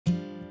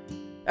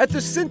At the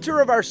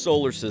center of our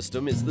solar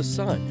system is the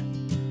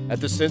sun.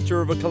 At the center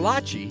of a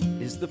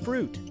kolache is the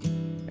fruit.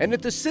 And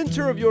at the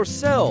center of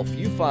yourself,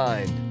 you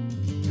find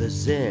the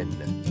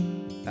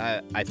Zen.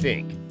 I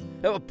think.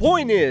 The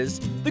point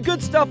is, the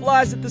good stuff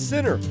lies at the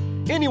center.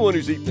 Anyone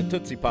who's eaten a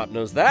Tootsie Pop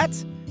knows that.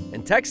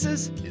 And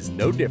Texas is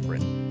no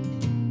different.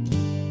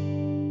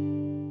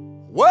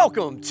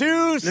 Welcome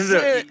to...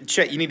 No,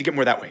 Chet, you need to get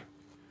more that way.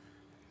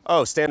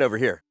 Oh, stand over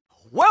here.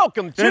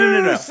 Welcome to...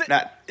 No.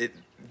 Not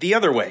the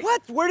other way.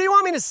 What? Where do you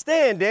want me to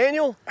stand,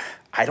 Daniel?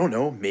 I don't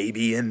know.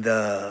 Maybe in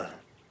the...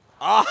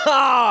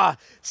 Aha!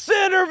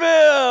 Centerville!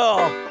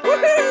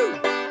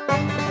 Woohoo!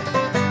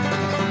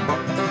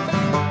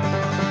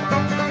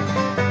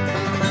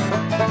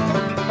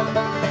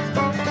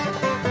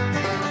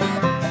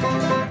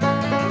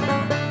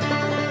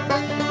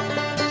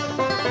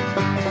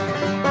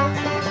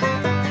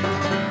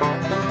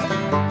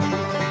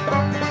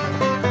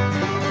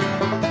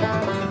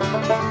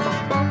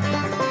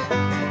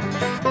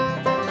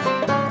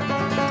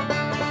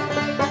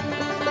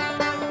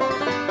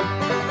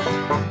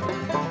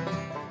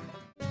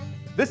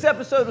 This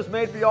episode was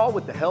made for y'all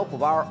with the help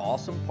of our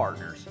awesome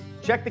partners.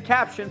 Check the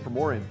caption for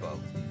more info.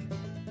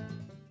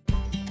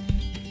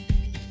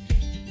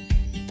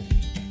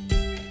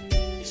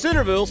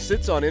 Centerville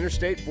sits on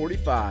Interstate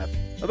 45,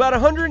 about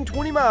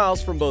 120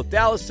 miles from both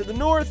Dallas to the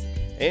north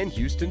and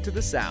Houston to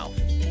the south.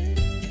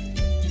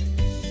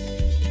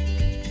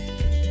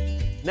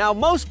 Now,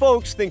 most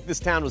folks think this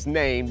town was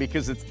named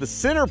because it's the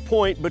center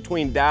point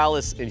between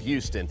Dallas and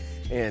Houston.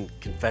 And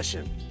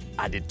confession,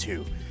 I did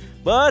too.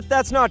 But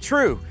that's not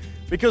true.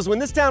 Because when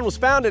this town was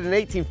founded in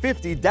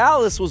 1850,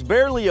 Dallas was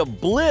barely a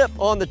blip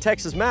on the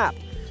Texas map.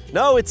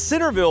 No, it's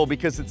Centerville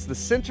because it's the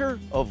center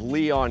of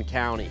Leon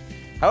County.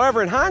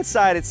 However, in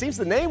hindsight, it seems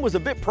the name was a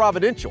bit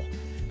providential.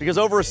 Because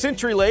over a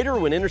century later,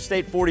 when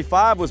Interstate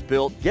 45 was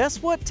built, guess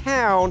what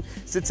town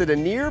sits at a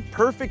near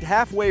perfect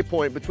halfway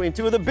point between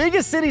two of the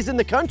biggest cities in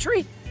the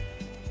country?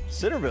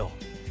 Centerville.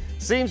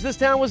 Seems this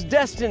town was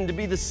destined to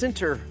be the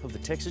center of the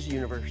Texas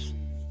universe.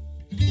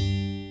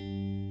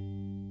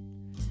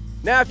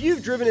 Now, if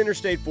you've driven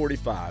Interstate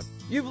 45,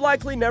 you've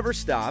likely never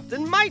stopped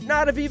and might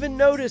not have even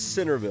noticed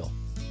Centerville.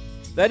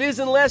 That is,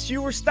 unless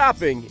you were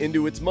stopping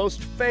into its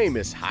most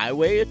famous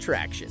highway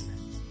attraction.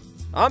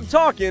 I'm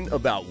talking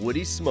about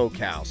Woody's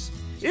Smokehouse.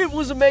 It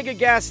was a mega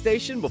gas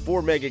station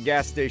before mega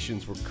gas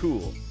stations were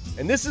cool.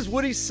 And this is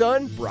Woody's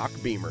son, Brock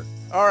Beamer.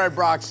 All right,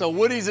 Brock, so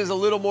Woody's is a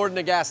little more than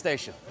a gas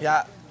station.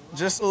 Yeah,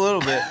 just a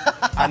little bit.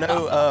 I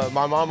know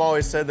my mom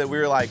always said that we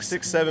were like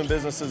 6, 7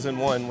 businesses in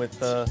one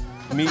with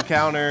meat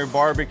counter,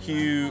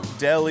 barbecue,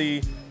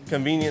 deli,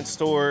 convenience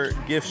store,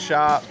 gift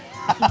shop.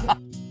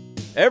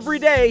 Every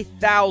day,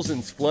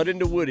 thousands flood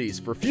into Woody's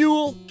for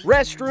fuel,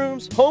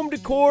 restrooms, home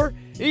decor,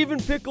 even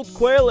pickled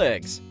quail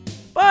eggs.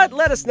 But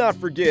let us not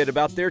forget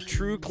about their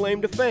true claim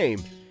to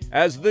fame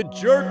as the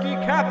jerky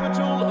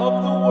capital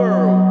of the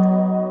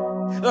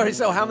world. All right,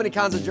 so how many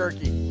kinds of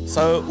jerky?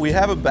 So we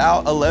have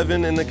about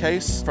 11 in the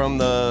case, from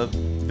the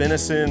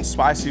venison,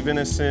 spicy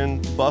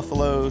venison,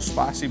 buffalo,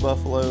 spicy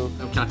buffalo.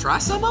 Can I try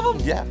some of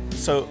them? Yeah.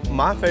 So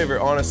my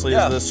favorite, honestly,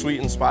 is the sweet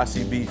and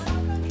spicy beef.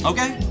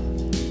 Okay.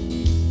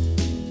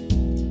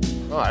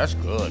 Oh, that's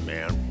good,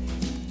 man.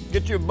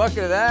 Get you a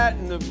bucket of that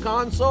in the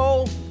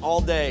console all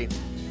day.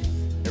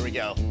 Here we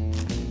go.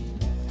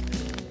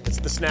 It's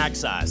the snack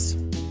size.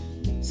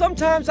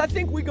 Sometimes I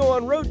think we go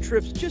on road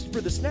trips just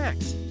for the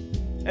snacks.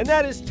 And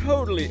that is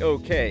totally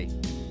okay.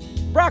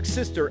 Brock's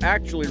sister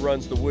actually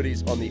runs the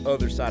Woody's on the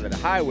other side of the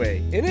highway,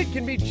 and it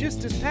can be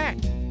just as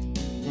packed.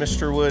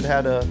 Mr. Wood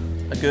had a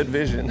good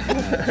vision.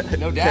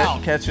 No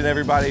doubt. Catching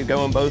everybody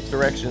going both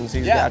directions,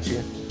 he's got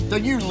you. So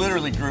you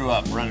literally grew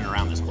up running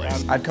around this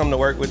place. I'd come to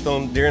work with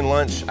them during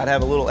lunch. I'd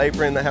have a little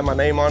apron that had my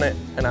name on it,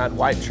 and I'd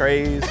wipe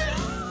trays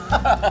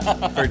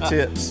for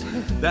tips.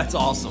 That's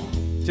awesome.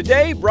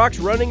 Today, Brock's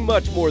running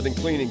much more than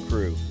cleaning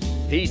crew.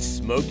 He's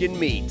smoking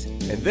meat,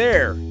 and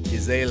there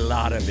is a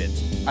lot of it.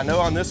 I know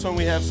on this one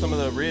we have some of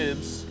the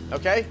ribs.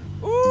 Okay.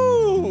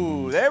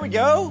 Ooh, there we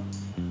go.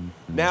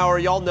 Now, are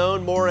y'all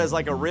known more as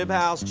like a rib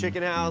house,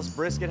 chicken house,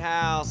 brisket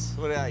house?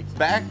 What do you like?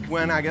 Back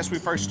when I guess we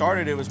first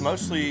started, it was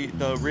mostly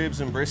the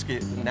ribs and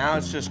brisket. Now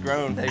it's just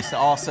grown. They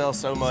all sell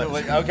so much.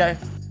 Okay.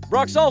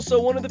 Brock's also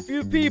one of the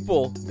few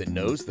people that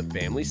knows the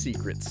family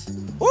secrets.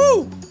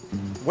 Woo!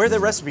 Where the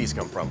recipes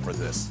come from for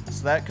this?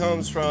 So that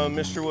comes from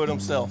Mr. Wood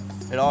himself.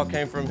 It all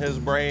came from his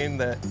brain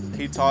that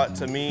he taught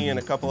to me and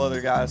a couple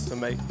other guys to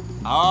make.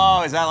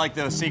 Oh, is that like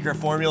the secret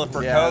formula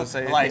for Coke?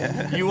 Like,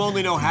 you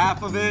only know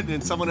half of it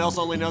and someone else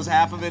only knows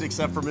half of it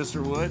except for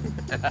Mr. Wood?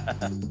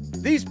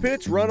 These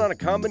pits run on a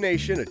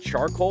combination of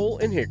charcoal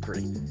and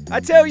hickory.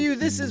 I tell you,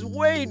 this is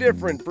way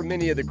different from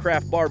many of the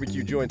craft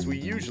barbecue joints we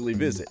usually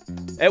visit.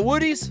 At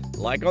Woody's,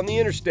 like on the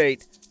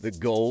interstate, the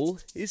goal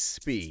is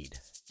speed.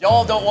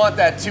 Y'all don't want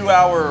that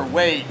 2-hour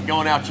wait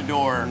going out your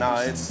door. No,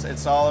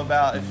 it's all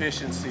about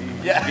efficiency.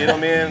 Yeah. Get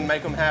them in,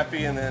 make them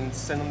happy, and then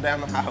send them down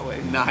the highway.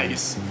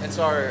 Nice. It's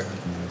our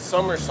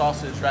summer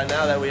sausage right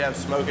now that we have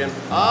smoking.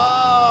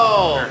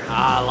 Oh,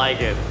 I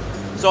like it.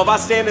 So if I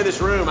stand in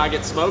this room, I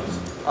get smoked?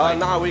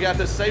 Nah, we got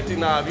this safety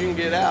knob. You can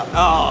get out.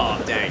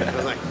 Oh, dang. I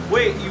was like,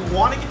 Wait, you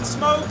want to get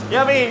smoked?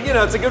 yeah, I mean, you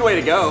know, it's a good way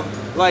to go.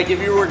 Like,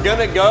 if you were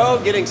gonna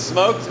go getting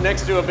smoked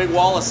next to a big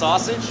wall of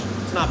sausage,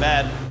 it's not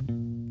bad.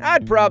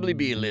 I'd probably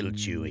be a little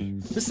chewy.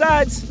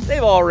 Besides,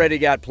 they've already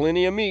got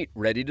plenty of meat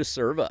ready to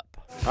serve up.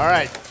 All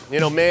right,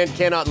 you know, man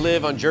cannot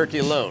live on jerky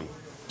alone.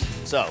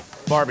 So,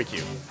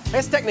 barbecue. I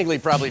guess technically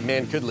probably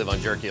man could live on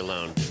jerky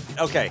alone.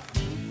 Okay,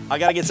 I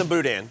gotta get some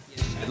boudin.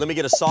 Let me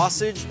get a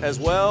sausage as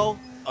well,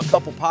 a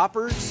couple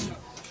poppers.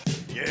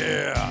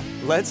 Yeah.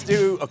 Let's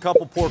do a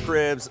couple pork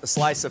ribs, a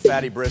slice of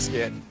fatty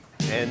brisket,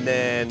 and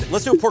then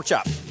let's do a pork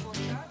chop.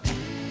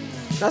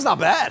 That's not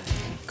bad.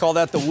 Call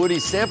that the Woody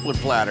sampler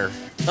platter.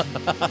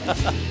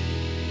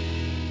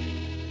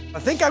 I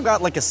think I've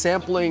got like a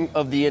sampling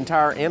of the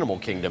entire animal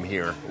kingdom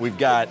here. We've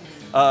got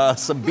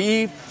some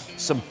beef,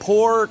 some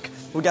pork,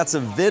 we got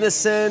some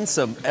venison,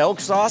 some elk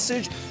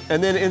sausage,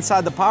 and then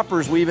inside the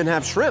poppers we even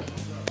have shrimp.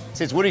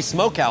 See, it's Woody's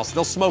Smokehouse.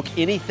 They'll smoke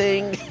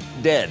anything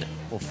dead.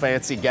 Well,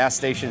 fancy gas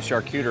station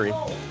charcuterie.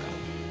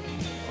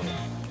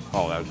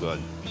 Oh, that's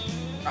good.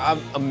 I'm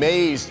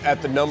amazed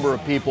at the number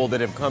of people that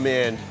have come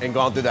in and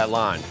gone through that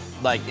line.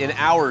 Like in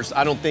hours,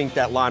 I don't think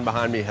that line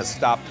behind me has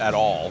stopped at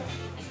all.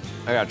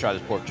 I gotta try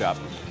this pork chop.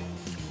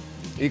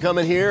 You come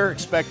in here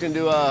expecting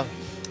to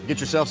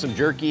get yourself some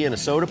jerky and a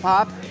soda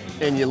pop,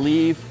 and you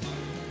leave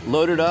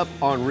loaded up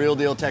on real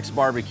deal Texas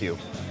barbecue.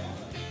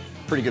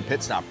 Pretty good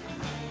pit stop.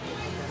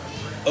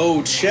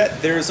 Oh,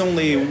 Chet, there's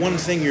only one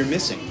thing you're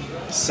missing.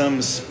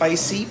 Some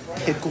spicy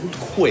pickled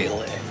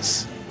quail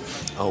eggs.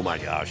 Oh my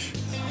gosh.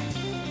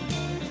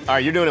 All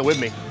right, you're doing it with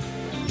me.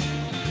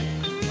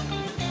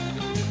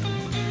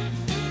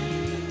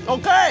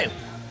 Okay.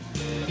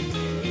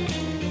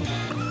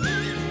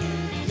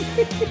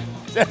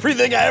 It's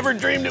everything I ever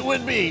dreamed it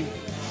would be.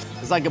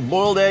 It's like a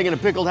boiled egg and a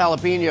pickled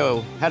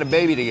jalapeno had a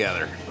baby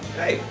together.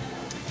 Hey,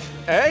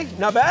 Hey,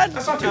 not bad?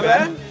 That's not too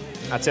bad.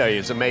 I tell you,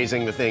 it's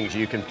amazing the things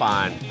you can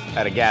find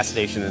at a gas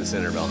station in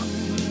Centerville.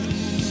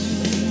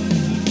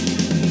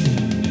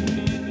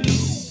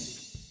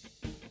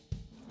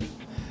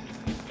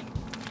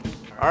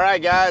 All right,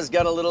 guys,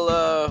 got a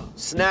little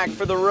snack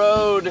for the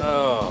road.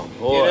 Oh,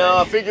 boy. You know,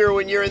 I figure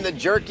when you're in the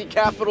jerky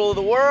capital of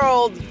the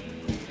world,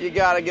 you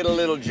gotta get a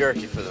little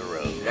jerky for the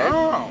road. Eh?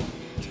 Oh.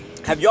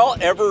 Have y'all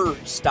ever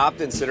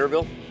stopped in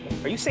Centerville?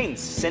 Are you saying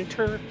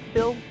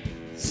Centerville?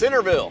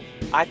 Centerville.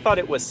 I thought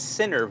it was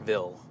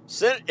Centerville.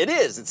 It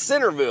is, it's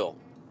Centerville.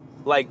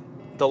 Like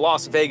the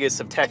Las Vegas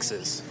of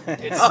Texas.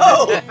 It's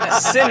Oh!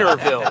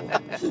 Centerville.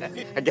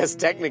 I guess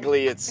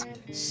technically it's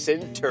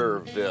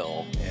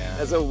Centerville. Yeah.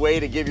 As a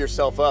way to give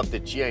yourself up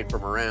that you ain't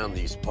from around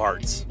these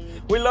parts.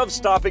 We love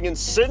stopping in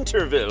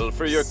Centerville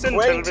for your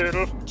Centerville.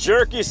 quaint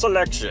jerky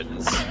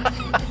selections.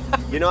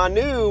 You know, I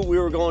knew we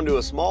were going to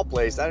a small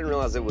place. I didn't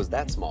realize it was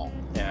that small.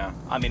 Yeah,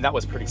 I mean, that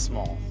was pretty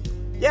small.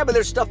 Yeah, but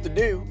there's stuff to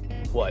do.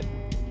 What?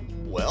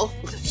 Well,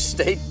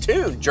 stay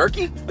tuned.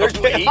 Jerky? There's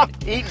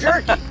eat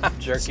jerky.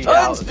 Jerky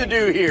Tons out. to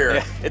do here.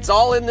 Yeah. It's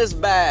all in this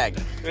bag.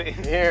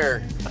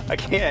 Here. I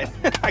can't.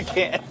 I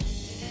can't.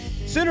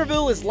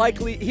 Centerville is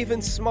likely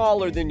even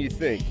smaller than you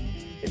think.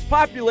 Its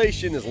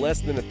population is less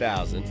than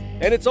 1,000,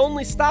 and its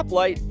only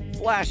stoplight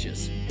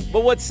flashes.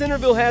 But what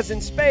Centerville has in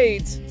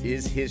spades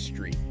is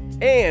history,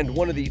 and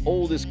one of the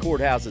oldest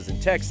courthouses in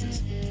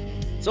Texas.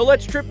 So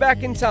let's trip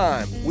back in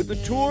time with a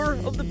tour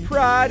of the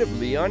pride of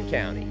Leon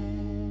County.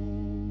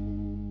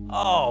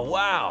 Oh,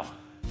 wow.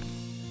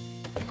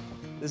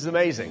 This is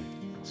amazing.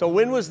 So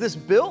when was this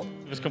built?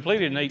 It was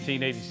completed in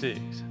 1886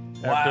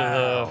 Wow.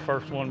 after the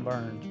first one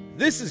burned.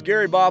 This is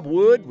Gary Bob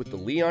Wood with the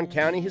Leon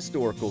County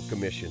Historical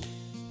Commission.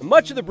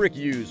 Much of the brick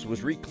used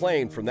was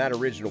reclaimed from that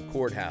original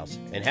courthouse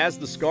and has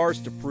the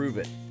scars to prove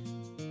it.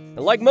 And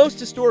like most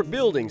historic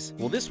buildings,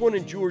 well, this one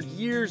endured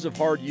years of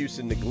hard use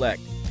and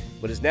neglect,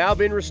 but has now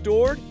been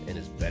restored and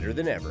is better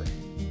than ever.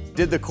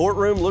 Did the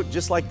courtroom look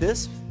just like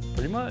this?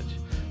 Pretty much.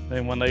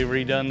 Then when they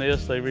redone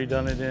this, they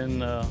redone it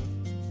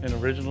in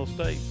original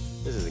state.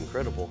 This is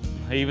incredible.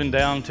 Even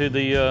down to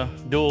the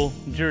dual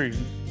jury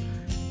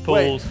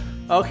pools.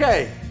 Wait,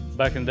 okay.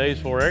 Back in the days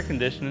before air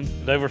conditioning,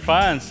 they were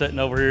fine sitting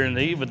over here in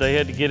the heat, but they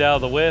had to get out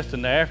of the west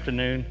in the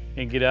afternoon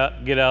and get out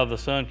of the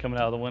sun coming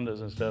out of the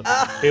windows and stuff.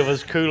 It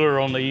was cooler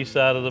on the east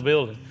side of the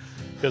building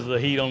because of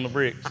the heat on the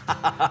bricks.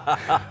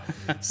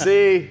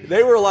 See,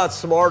 they were a lot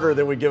smarter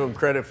than we give them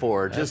credit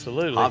for. Just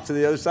Absolutely. off to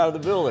the other side of the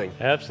building.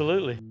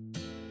 Absolutely.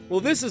 Well,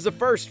 this is a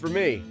first for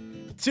me.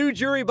 2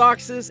 jury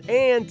boxes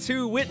and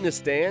 2 witness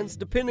stands,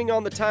 depending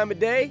on the time of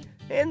day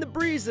and the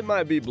breeze that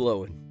might be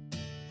blowing.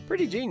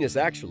 Pretty genius,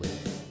 actually.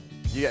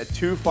 You got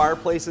 2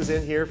 fireplaces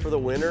in here for the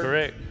winter?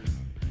 Correct.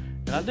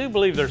 And I do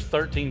believe there's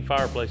 13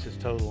 fireplaces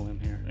total in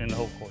here, in the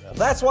whole courthouse.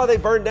 That's why they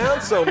burned down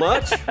so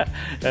much.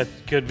 That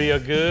could be a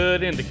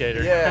good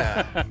indicator.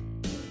 Yeah.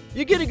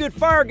 You get a good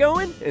fire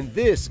going, and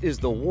this is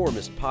the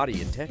warmest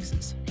potty in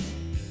Texas.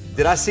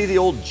 Did I see the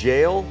old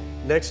jail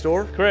next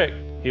door? Correct.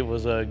 It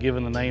was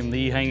given the name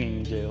the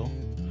Hanging Jail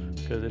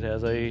because it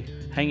has a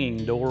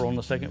hanging door on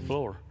the 2nd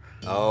floor.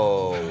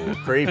 Oh,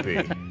 creepy.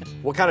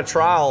 What kind of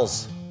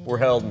trials were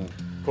held in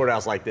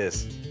courthouse like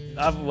this?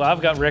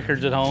 I've got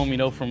records at home, you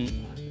know, from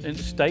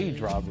stage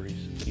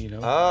robberies, you know.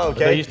 Oh, okay.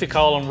 But they used to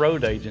call them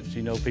road agents.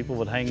 You know, people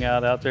would hang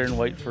out there and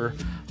wait for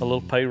a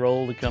little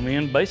payroll to come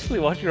in. Basically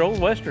what your old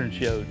Western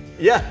showed.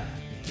 Yeah.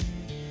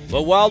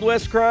 But Wild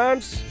West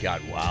crimes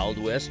got Wild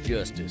West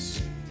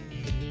justice.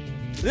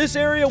 This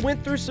area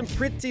went through some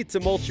pretty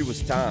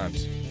tumultuous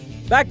times.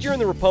 Back during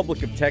the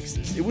Republic of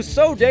Texas, it was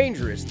so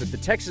dangerous that the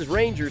Texas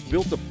Rangers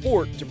built a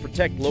fort to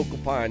protect local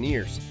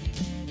pioneers.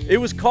 It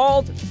was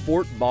called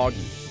Fort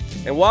Boggy,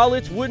 and while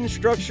its wooden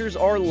structures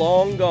are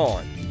long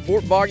gone,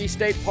 Fort Boggy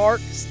State Park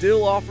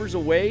still offers a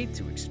way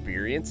to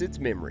experience its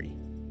memory.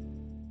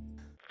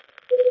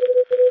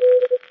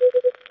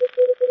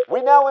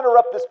 We now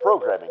interrupt this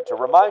programming to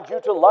remind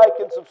you to like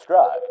and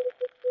subscribe.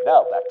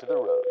 Now back to the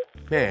road.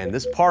 Man,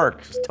 this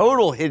park is a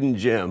total hidden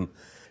gem.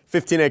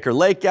 15-acre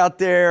lake out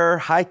there,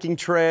 hiking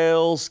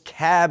trails,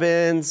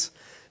 cabins,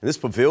 and this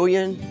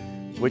pavilion,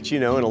 which, you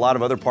know, in a lot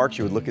of other parks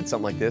you would look at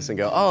something like this and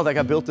go, oh, that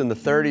got built in the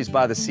 30s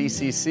by the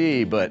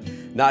CCC, but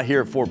not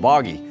here at Fort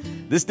Boggy.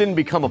 This didn't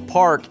become a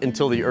park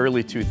until the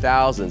early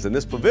 2000s, and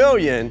this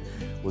pavilion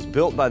was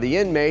built by the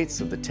inmates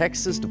of the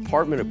Texas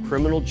Department of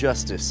Criminal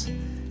Justice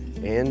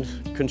and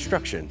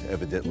construction,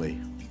 evidently.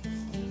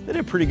 They did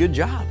a pretty good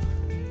job.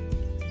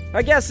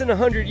 I guess in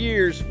 100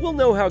 years, we'll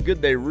know how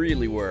good they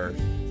really were.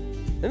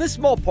 And this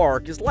small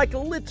park is like a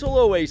little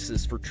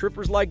oasis for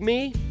trippers like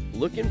me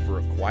looking for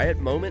a quiet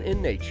moment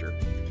in nature.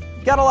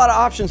 Got a lot of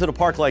options at a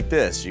park like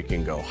this. You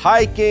can go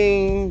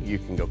hiking, you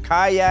can go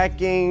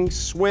kayaking,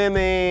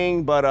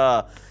 swimming, but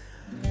I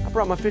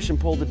brought my fishing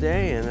pole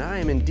today and I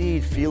am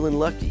indeed feeling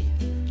lucky.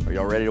 Are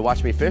y'all ready to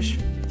watch me fish?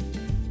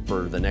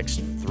 For the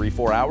next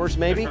 3-4 hours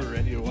maybe? I'm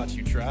ready to watch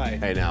you try.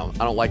 Hey now,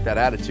 I don't like that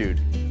attitude.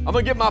 I'm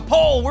gonna get my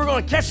pole, we're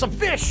gonna catch some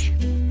fish!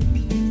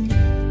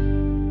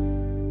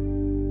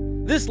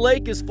 This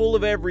lake is full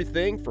of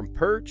everything from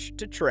perch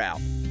to trout.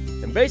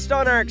 And based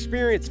on our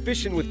experience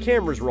fishing with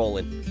cameras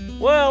rolling,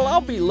 well, I'll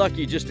be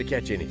lucky just to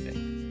catch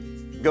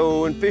anything.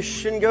 Going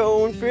fishing,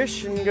 going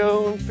fishing,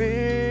 going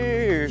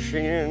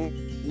fishing.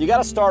 You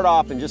gotta start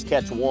off and just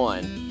catch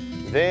one.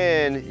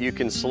 Then you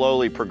can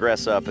slowly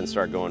progress up and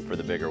start going for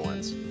the bigger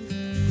ones.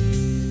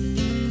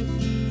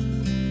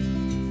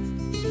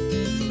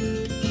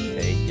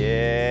 Take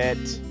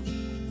it.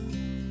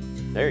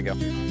 There you go.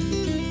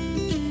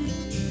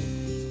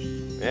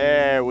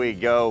 There we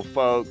go,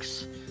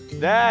 folks.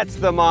 That's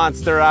the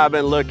monster I've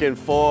been looking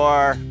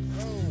for.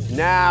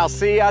 Now,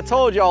 see, I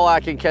told y'all I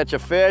can catch a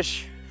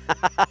fish. Hey,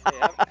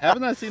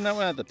 haven't I seen that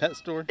one at the pet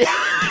store?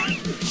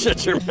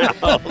 Shut your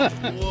mouth.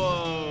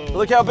 Whoa.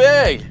 Look how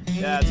big.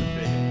 Yeah, it's a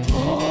big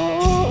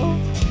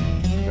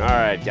one. All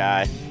right,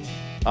 guy.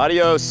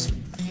 Adios.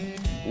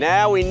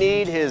 Now we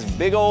need his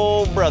big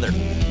old brother.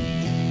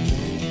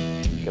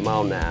 Come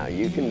on now,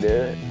 you can do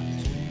it.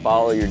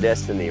 Follow your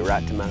destiny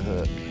right to my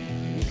hook.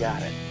 You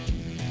got it.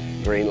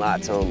 Green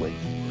lights only.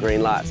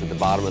 Green lights at the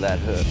bottom of that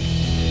hook.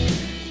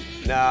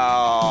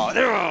 No.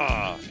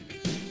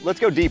 Let's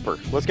go deeper.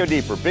 Let's go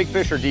deeper. Big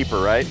fish are deeper,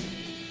 right?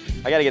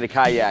 I gotta get a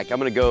kayak. I'm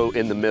gonna go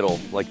in the middle,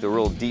 like the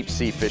real deep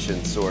sea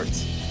fishing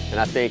sorts. And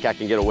I think I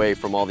can get away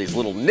from all these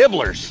little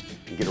nibblers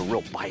and get a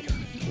real biter.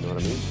 You know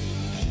what I mean?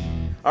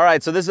 All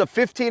right, so this is a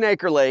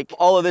 15-acre lake.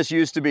 All of this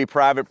used to be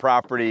private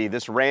property.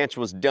 This ranch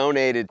was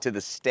donated to the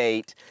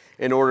state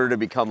in order to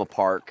become a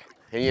park.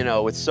 And you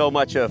know, with so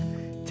much of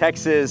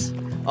Texas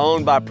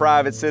owned by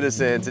private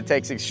citizens, it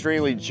takes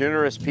extremely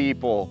generous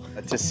people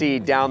to see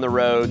down the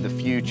road the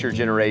future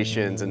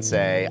generations and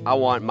say, I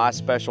want my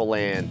special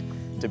land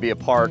to be a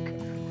park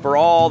for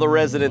all the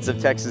residents of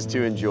Texas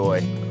to enjoy.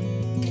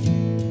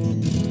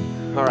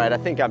 All right, I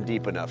think I'm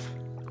deep enough.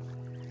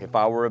 If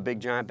I were a big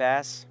giant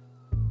bass,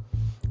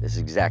 this is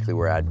exactly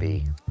where I'd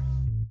be.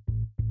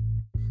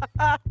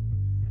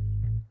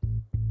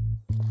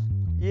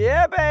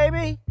 Yeah,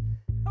 baby.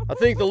 I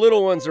think the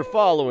little ones are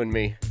following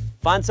me.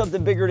 Find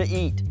something bigger to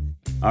eat.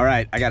 All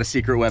right, I got a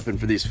secret weapon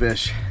for these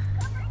fish.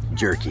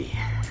 Jerky.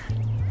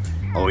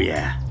 Oh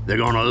yeah, they're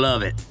gonna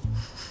love it.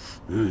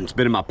 It's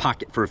been in my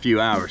pocket for a few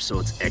hours, so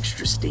it's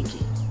extra stinky.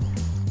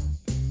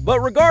 But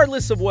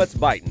regardless of what's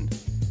biting,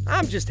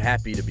 I'm just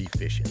happy to be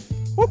fishing.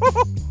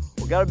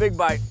 We got a big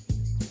bite.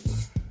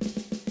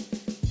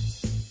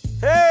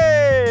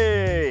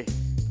 Hey!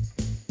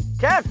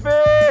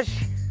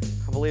 Catfish!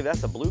 I believe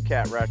that's a blue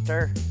cat right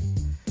there.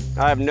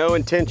 I have no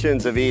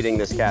intentions of eating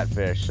this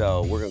catfish,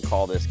 so we're gonna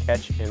call this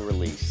catch and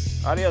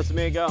release. Adios,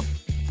 amigo.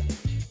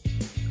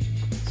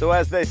 So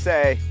as they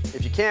say,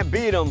 if you can't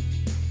beat them,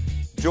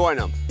 join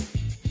them.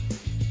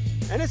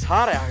 And it's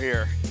hot out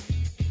here.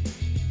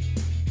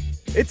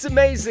 It's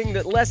amazing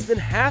that less than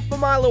half a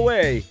mile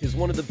away is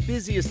one of the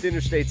busiest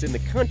interstates in the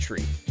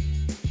country,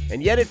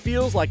 and yet it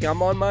feels like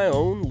I'm on my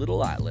own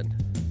little island.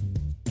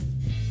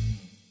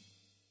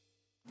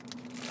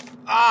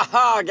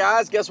 Aha,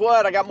 guys, guess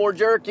what? I got more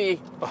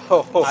jerky.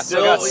 Oh, I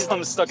still got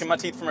some stuck in my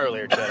teeth from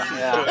earlier, Chad.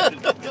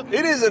 Yeah.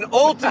 It is an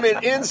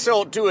ultimate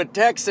insult to a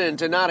Texan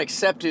to not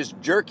accept his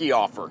jerky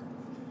offer.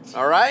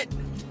 All right?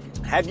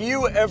 Have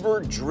you ever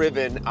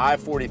driven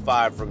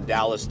I-45 from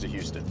Dallas to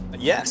Houston?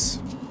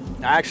 Yes,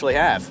 I actually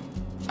have.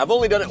 I've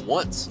only done it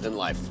once in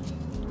life,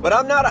 but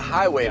I'm not a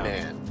highway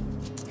man.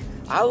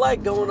 I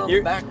like going on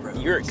the back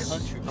roads. You're a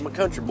country. I'm a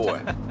country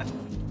boy.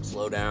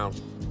 Slow down,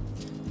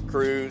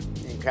 cruise,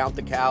 you can count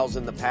the cows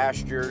in the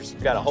pastures.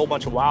 Got a whole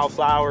bunch of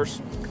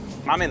wildflowers.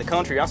 I'm in the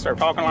country, I start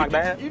talking like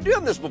that. You've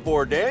done this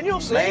before, Daniel.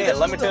 See, Man,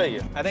 let me tell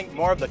you. I think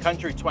more of the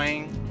country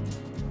twang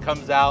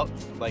comes out,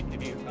 like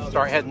if you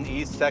start heading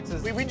east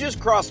Texas. We just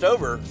crossed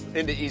over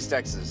into East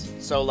Texas.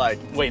 So like.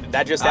 Wait,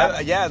 that just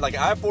happened? Yeah, like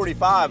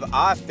I-45,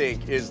 I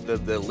think is the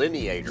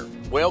delineator.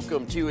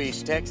 Welcome to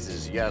East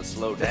Texas. You gotta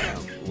slow down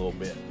a little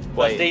bit.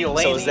 Wait,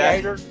 so is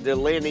that,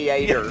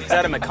 Delineator. is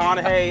that a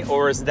McConaughey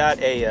or is that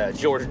a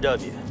George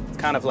W? It's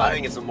kind of like. I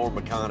think it's a more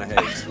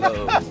McConaughey.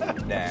 Slow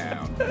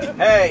down.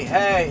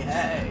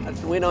 Hey.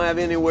 We don't have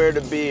anywhere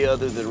to be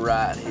other than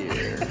right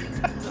here.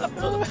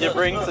 You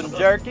bring some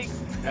jerky?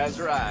 That's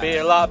right. Be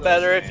a lot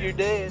better if you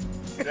did.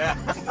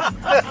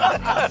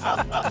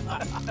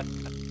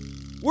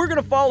 We're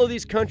gonna follow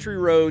these country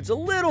roads a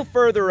little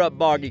further up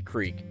Boggy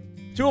Creek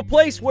to a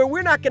place where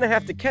we're not gonna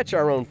have to catch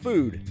our own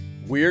food.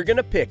 We're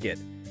gonna pick it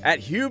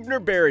at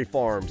Hubner Berry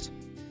Farms,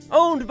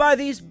 owned by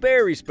these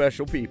very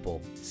special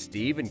people,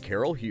 Steve and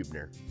Carol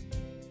Hubner.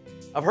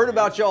 I've heard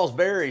about y'all's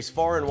berries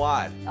far and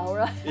wide. All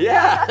right.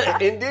 Yeah,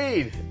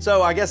 indeed.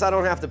 So I guess I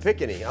don't have to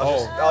pick any.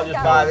 I'll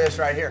just buy this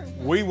right here.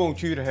 We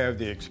want you to have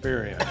the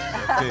experience of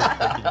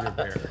picking your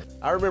berry.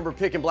 I remember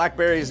picking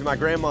blackberries in my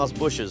grandma's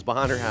bushes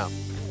behind her house.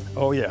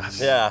 Oh, yes.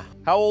 Yeah.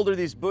 How old are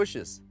these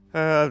bushes?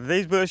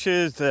 These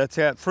bushes that's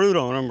got fruit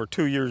on them are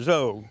 2 years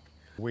old.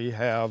 We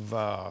have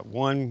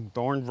one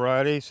thorn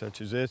variety, such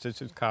as this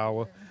is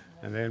Kiowa,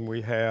 and then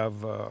we have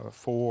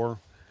 4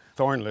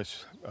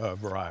 thornless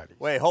varieties.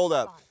 Wait, hold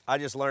up. I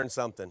just learned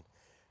something.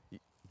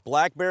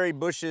 Blackberry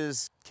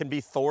bushes can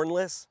be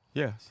thornless?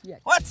 Yes.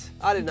 What?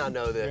 I did not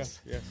know this.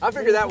 Yes. I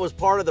figured that was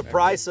part of the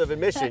price of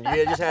admission.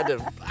 You just had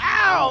to,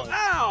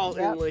 ow,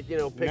 and like, you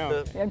know, pick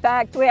the... In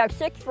fact, we have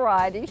 6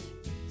 varieties.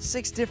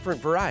 6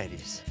 different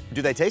varieties.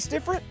 Do they taste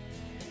different?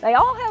 They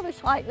all have a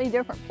slightly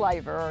different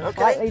flavor or a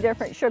slightly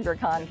different sugar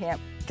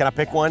content. Can I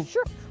pick one?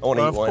 Sure. I want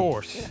to eat one. Of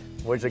course.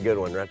 Where's a good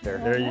one? Right there.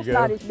 There you That's go.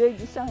 not as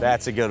big as some.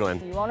 That's a good one.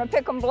 You want to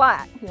pick them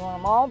black. You want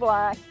them all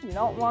black. You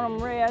don't want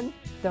them red.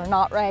 They're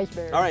not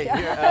raspberries. All right,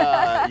 here,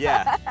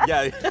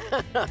 yeah.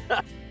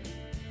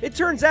 It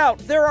turns out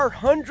there are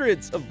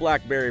hundreds of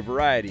blackberry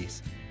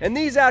varieties, and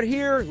these out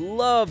here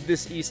love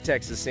this East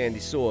Texas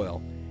sandy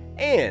soil,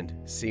 and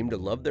seem to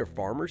love their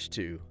farmers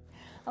too.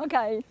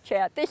 Okay,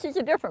 Chet, this is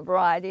a different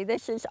variety.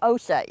 This is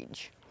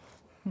Osage.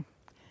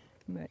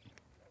 But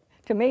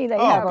to me, they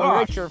have a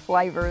richer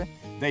flavor.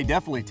 They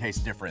definitely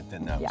taste different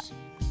than those. Yeah.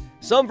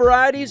 Some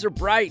varieties are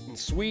bright and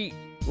sweet,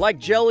 like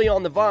jelly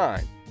on the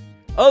vine.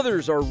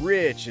 Others are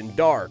rich and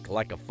dark,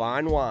 like a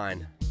fine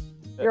wine.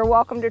 You're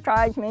welcome to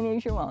try as many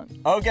as you want.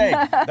 Okay,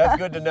 that's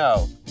good to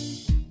know.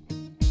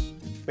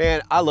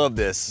 Man, I love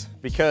this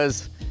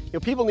because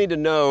people need to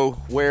know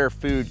where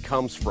food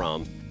comes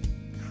from.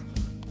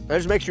 That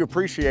just makes you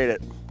appreciate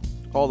it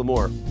all the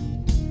more.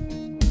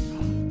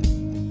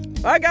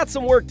 I got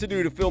some work to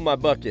do to fill my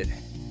bucket,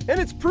 and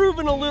it's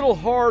proven a little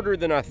harder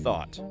than I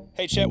thought.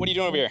 Hey, Chet, what are you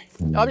doing over here?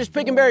 I'm just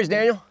picking berries,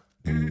 Daniel.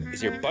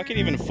 Is your bucket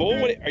even full?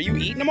 Are you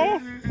eating them all?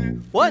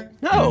 What?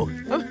 No,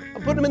 I'm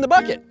putting them in the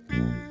bucket.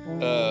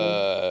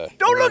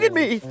 Don't look at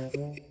me.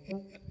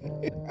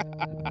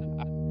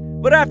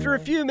 But after a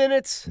few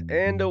minutes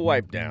and a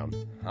wipe down,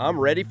 I'm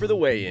ready for the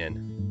weigh-in.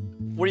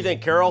 What do you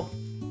think, Carol?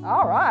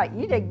 All right,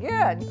 you did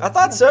good. I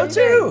thought so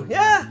too,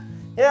 yeah.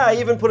 Yeah, I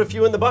even put a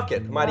few in the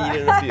bucket. Might have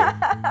eaten a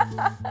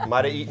few.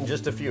 Might have eaten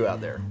just a few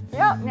out there.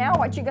 Yep, now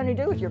what you gonna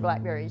do with your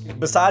blackberries?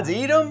 Besides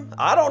eat them?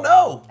 I don't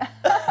know.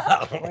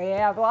 We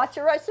have lots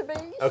of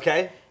recipes.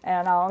 Okay.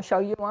 And I'll show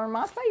you one of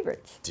my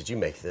favorites. Did you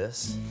make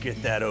this?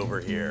 Get that over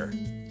here.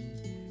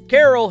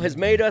 Carol has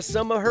made us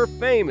some of her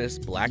famous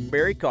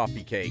blackberry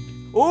coffee cake.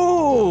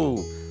 Ooh,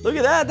 look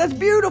at that, that's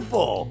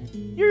beautiful.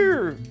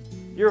 You're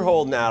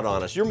holding out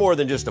on us. You're more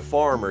than just a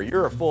farmer.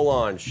 You're a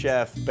full-on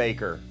chef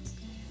baker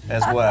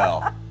as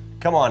well.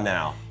 Come on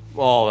now.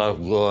 Oh, that's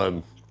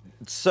good.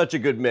 It's such a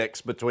good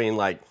mix between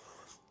like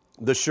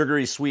the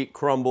sugary sweet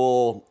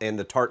crumble and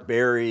the tart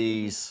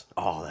berries.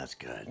 Oh, that's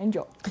good.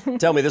 Enjoy.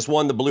 Tell me, this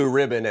won the blue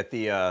ribbon at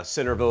the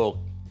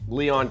Centerville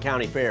Leon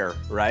County Fair,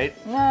 right?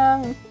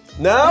 No.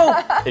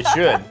 No? It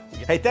should.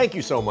 Hey, thank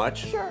you so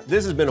much. Sure.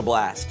 This has been a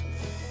blast.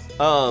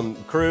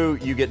 Crew,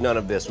 you get none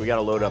of this. We got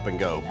to load up and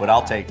go, but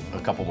I'll take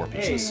a couple more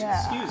pieces.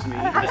 Excuse me.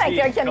 I think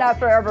there's enough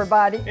for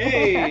everybody.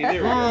 Hey,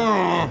 there we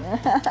go.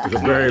 It's a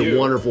very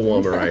wonderful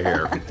woman right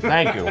here.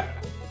 Thank you.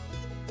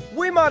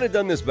 We might have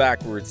done this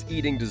backwards,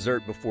 eating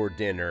dessert before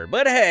dinner,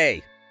 but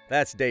hey,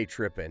 that's day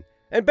tripping.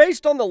 And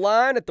based on the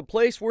line at the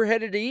place we're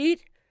headed to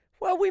eat,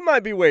 well, we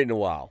might be waiting a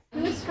while.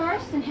 Who's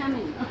first and how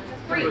many?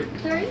 3.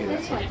 3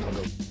 this way.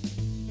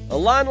 A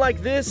line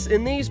like this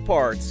in these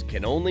parts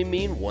can only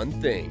mean one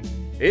thing.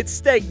 It's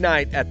steak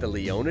night at the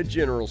Leona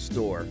General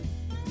Store.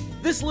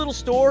 This little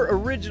store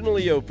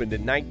originally opened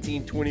in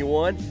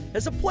 1921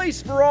 as a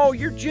place for all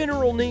your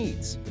general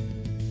needs.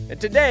 And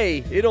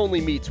today, it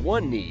only meets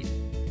one need,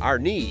 our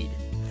need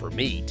for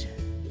meat.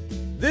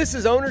 This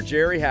is owner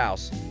Jerry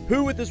House,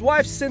 who with his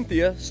wife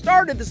Cynthia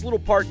started this little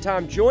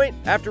part-time joint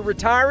after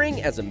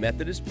retiring as a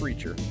Methodist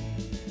preacher.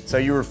 So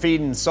you were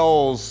feeding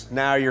souls,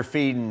 now you're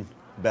feeding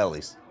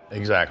bellies.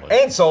 Exactly.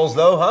 And souls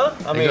though, huh?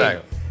 I mean,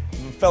 exactly.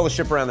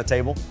 Fellowship around the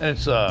table.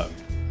 It's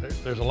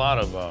there's a lot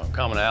of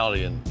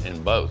commonality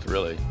in both,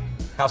 really.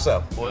 How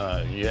so?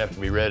 You have to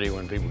be ready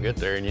when people get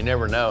there, and you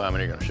never know how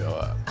many are going to show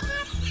up.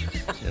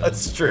 You know,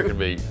 That's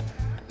true.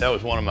 That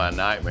was one of my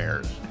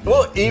nightmares.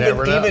 Well,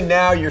 even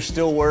now, you're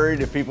still worried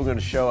if people are going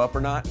to show up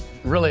or not?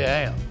 Really,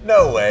 I am.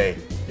 No way.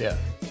 Yeah.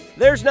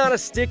 There's not a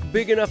stick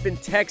big enough in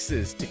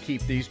Texas to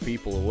keep these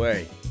people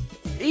away.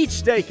 Each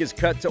steak is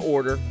cut to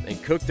order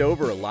and cooked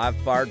over a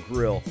live-fire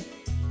grill.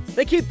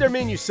 They keep their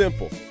menu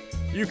simple.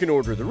 You can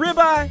order the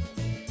ribeye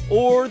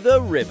or the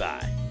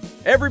ribeye.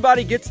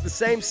 Everybody gets the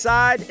same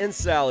side and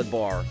salad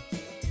bar.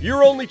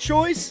 Your only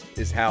choice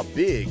is how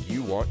big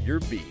you want your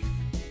beef.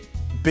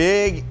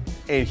 Big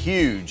and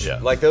huge. Yeah.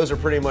 Like those are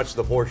pretty much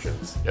the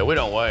portions. Yeah, we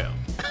don't weigh them.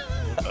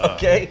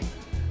 Okay.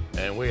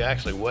 And we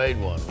actually weighed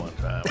one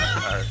time.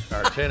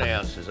 Our 10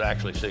 ounce is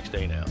actually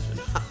 16 ounces.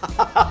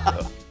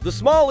 The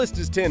smallest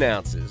is 10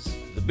 ounces.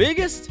 The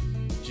biggest?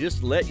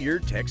 Just let your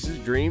Texas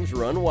dreams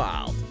run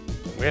wild.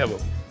 We have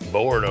a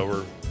board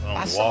over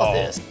on the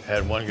wall.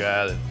 Had one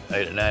guy that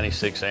ate a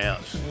 96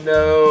 ounce.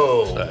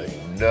 No. steak.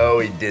 No,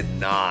 he did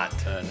not.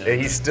 And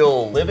he's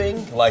still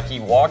living? Like he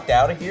walked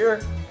out of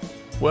here?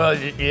 Well,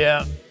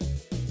 yeah.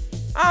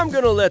 I'm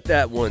gonna let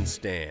that one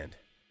stand.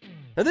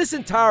 Now, this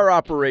entire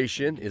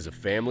operation is a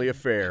family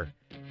affair.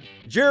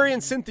 Jerry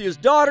and Cynthia's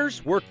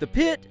daughters work the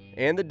pit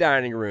and the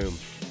dining room,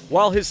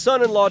 while his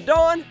son-in-law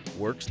Don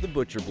works the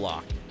butcher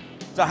block.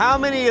 So how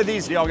many of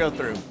these do y'all go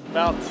through?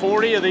 About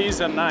 40 of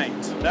these a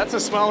night. That's a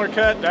smaller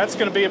cut. That's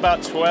going to be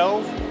about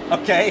 12.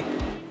 Okay.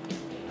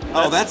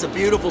 Oh, that's a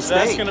beautiful steak.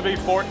 That's going to be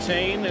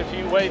 14. If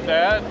you weigh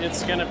that,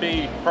 it's going to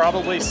be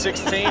probably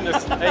 16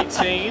 to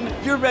 18.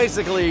 You're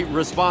basically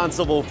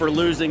responsible for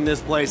losing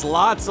this place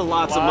lots of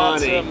money.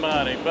 Lots of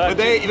money. But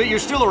you're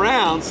still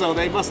around, so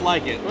they must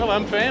like it. Well,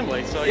 I'm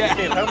family, so you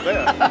can't help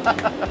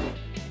that.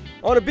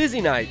 On a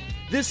busy night,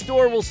 this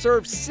store will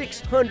serve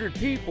 600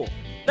 people.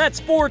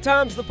 That's 4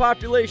 times the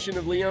population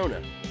of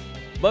Leona.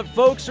 But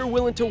folks are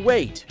willing to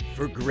wait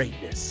for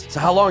greatness. So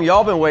how long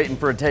y'all been waiting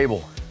for a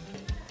table?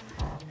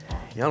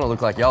 Y'all don't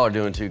look like y'all are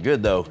doing too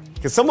good though.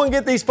 Can someone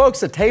get these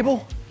folks a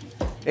table?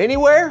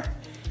 Anywhere?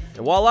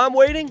 And while I'm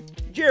waiting,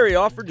 Jerry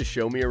offered to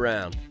show me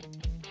around.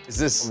 Is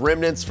this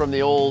remnants from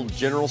the old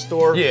general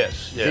store?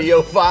 Yes.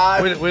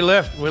 VO5?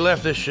 We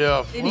left this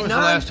shelf. 89? When was the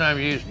last time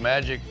you used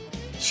magic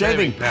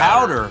shaving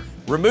powder?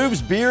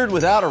 Removes beard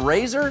without a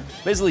razor?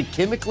 Basically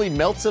chemically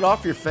melts it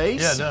off your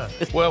face? Yeah, it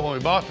does. Well, when we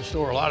bought the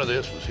store, a lot of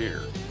this was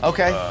here.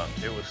 Okay.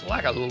 It was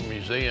like a little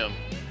museum.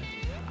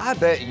 I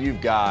bet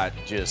you've got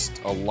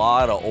just a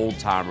lot of old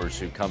timers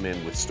who come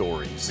in with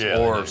stories,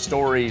 or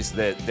stories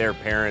that their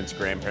parents,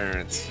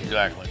 grandparents.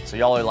 Exactly. So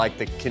y'all are like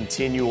the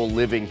continual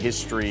living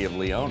history of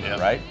Leona,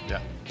 right?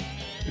 Yeah.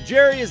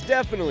 Jerry has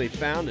definitely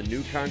found a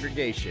new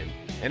congregation,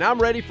 and I'm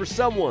ready for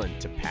someone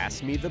to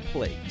pass me the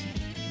plate.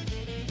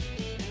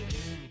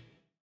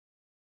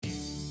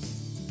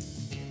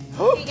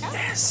 Here you go.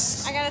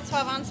 Yes. I got a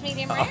 12-ounce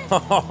medium rare.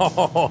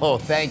 Oh,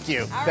 thank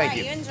you. All Thank right,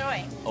 you. you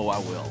enjoy. Oh, I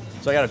will.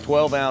 So I got a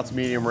 12-ounce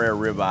medium rare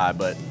ribeye,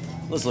 but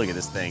let's look at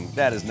this thing.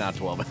 That is not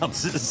 12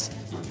 ounces.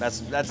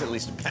 That's at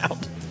least a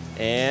pound.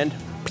 And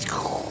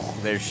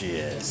there she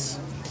is.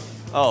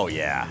 Oh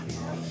yeah.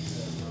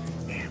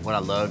 Man, what I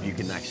love, you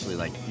can actually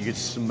you can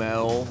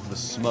smell the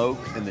smoke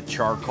and the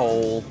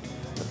charcoal,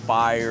 the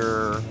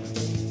fire.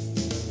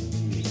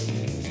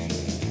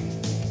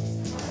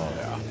 Oh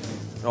yeah.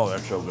 Oh,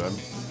 that's so good.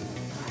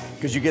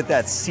 Because you get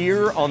that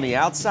sear on the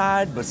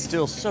outside, but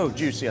still so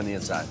juicy on the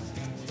inside.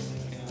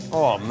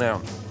 Oh,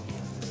 man.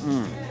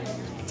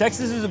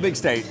 Texas is a big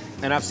state,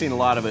 and I've seen a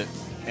lot of it.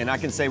 And I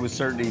can say with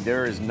certainty,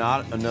 there is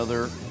not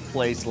another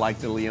place like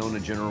the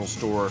Leona General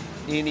Store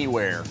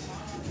anywhere.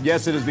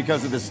 Yes, it is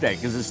because of the steak,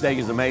 because the steak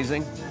is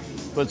amazing,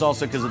 but it's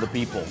also because of the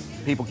people.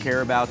 People care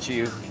about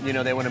you. You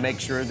know, they want to make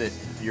sure that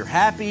you're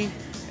happy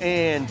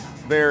and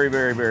very,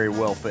 very, very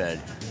well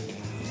fed.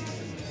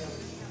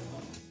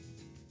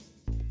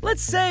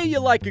 Let's say you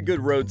like a good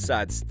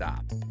roadside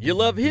stop. You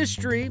love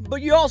history,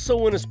 but you also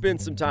want to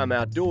spend some time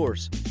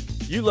outdoors.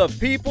 You love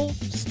people,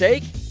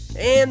 steak,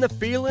 and the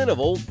feeling of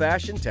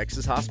old-fashioned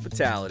Texas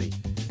hospitality.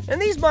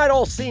 And these might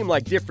all seem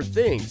like different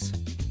things,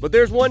 but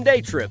there's one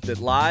day trip that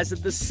lies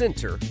at the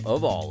center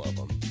of all of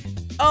them.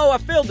 Oh, I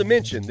failed to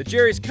mention that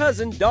Jerry's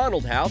cousin,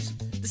 Donald House,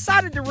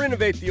 decided to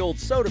renovate the old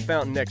soda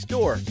fountain next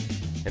door.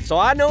 And so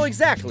I know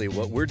exactly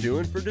what we're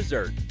doing for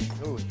dessert.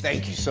 Oh,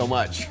 thank you so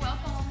much. You're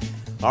welcome.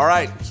 All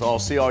right, so I'll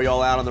see all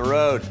y'all out on the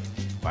road.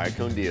 Vaya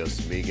con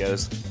Dios,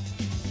 amigos.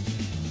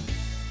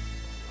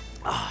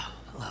 Ah,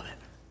 I love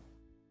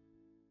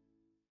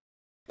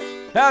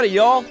it. Howdy,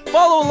 y'all.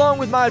 Follow along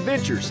with my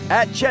adventures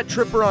at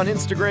Tripper on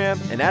Instagram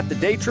and at the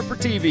Daytripper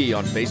TV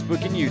on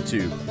Facebook and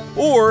YouTube.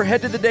 Or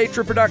head to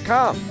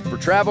thedaytripper.com for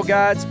travel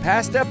guides,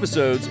 past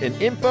episodes,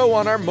 and info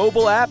on our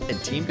mobile app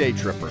and Team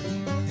Daytripper.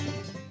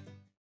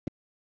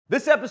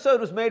 This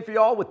episode was made for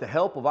y'all with the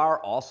help of our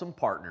awesome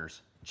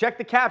partners. Check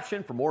the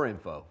caption for more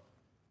info.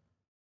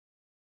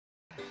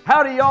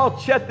 Howdy, y'all.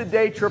 Chet the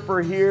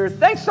Daytripper here.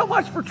 Thanks so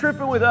much for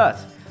tripping with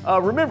us.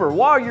 Remember,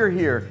 while you're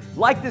here,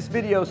 like this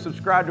video,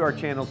 subscribe to our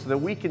channel so that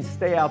we can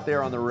stay out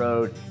there on the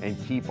road and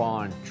keep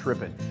on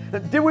tripping.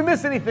 Did we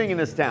miss anything in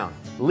this town?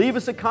 Leave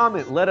us a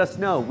comment, let us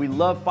know. We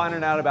love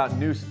finding out about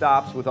new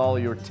stops with all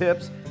of your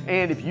tips.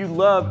 And if you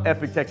love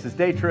Epic Texas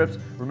Day Trips,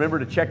 remember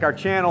to check our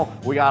channel.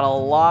 We got a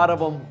lot of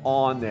them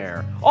on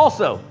there.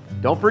 Also,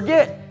 don't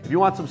forget, if you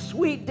want some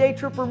sweet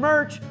Daytripper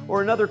merch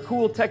or another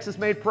cool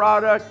Texas-made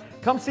product,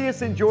 come see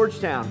us in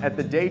Georgetown at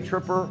the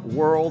Daytripper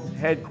World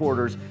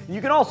Headquarters. You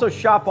can also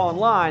shop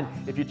online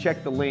if you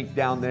check the link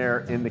down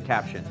there in the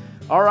caption.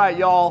 All right,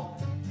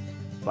 y'all.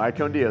 Bye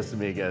con Dios,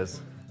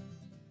 amigos.